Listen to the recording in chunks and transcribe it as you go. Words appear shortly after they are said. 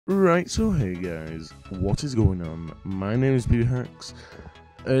Right, so hey guys, what is going on? My name is BBHAXS,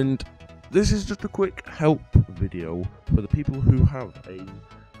 and this is just a quick help video for the people who have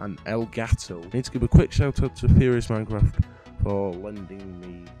an Elgato. I need to give a quick shout out to Furious Minecraft for lending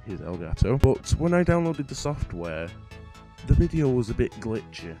me his Elgato, but when I downloaded the software, the video was a bit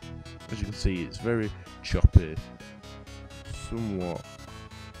glitchy. As you can see, it's very choppy, somewhat,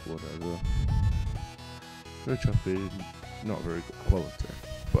 whatever, very choppy, not very good quality.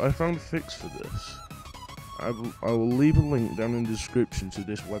 But I found a fix for this. I will leave a link down in the description to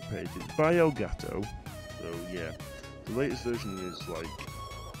this webpage. It's by Elgato, so yeah. The latest version is like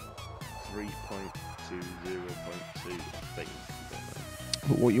 3.20.2, I think.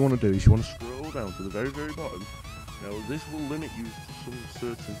 But what you want to do is you want to scroll down to the very bottom. Now this will limit you to some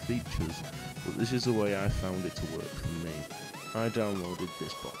certain features, but this is the way I found it to work for me. I downloaded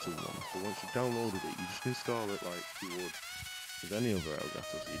this bottom one, so once you've downloaded it, you just install it like you would with any other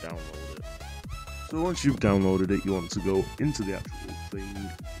Elgato, so you download it. So once you've downloaded it, you want to go into the actual thing,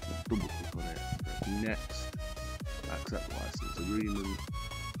 double click on it, press next, accept license agreement,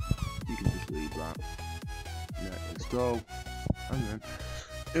 you can just leave that, next install, and then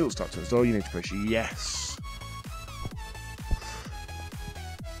it will start to install. You need to press yes.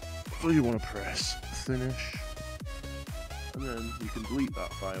 So you want to press finish, and then you can delete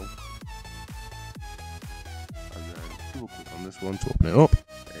that file. And then double click on this one to open it up.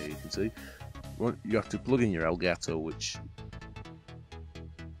 There you can see. You have to plug in your Elgato, which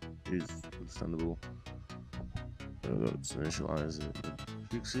is understandable. Let's initialize it.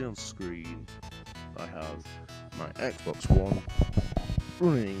 You can see on screen I have my Xbox One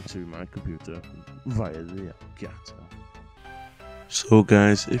running into my computer via the Elgato. So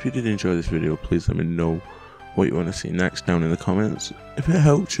guys, if you did enjoy this video, please let me know what you want to see next down in the comments. If it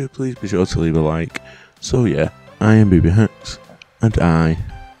helped you, please be sure to leave a like. So yeah, I am BBHAXS, and I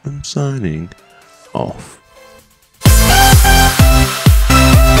am signing off.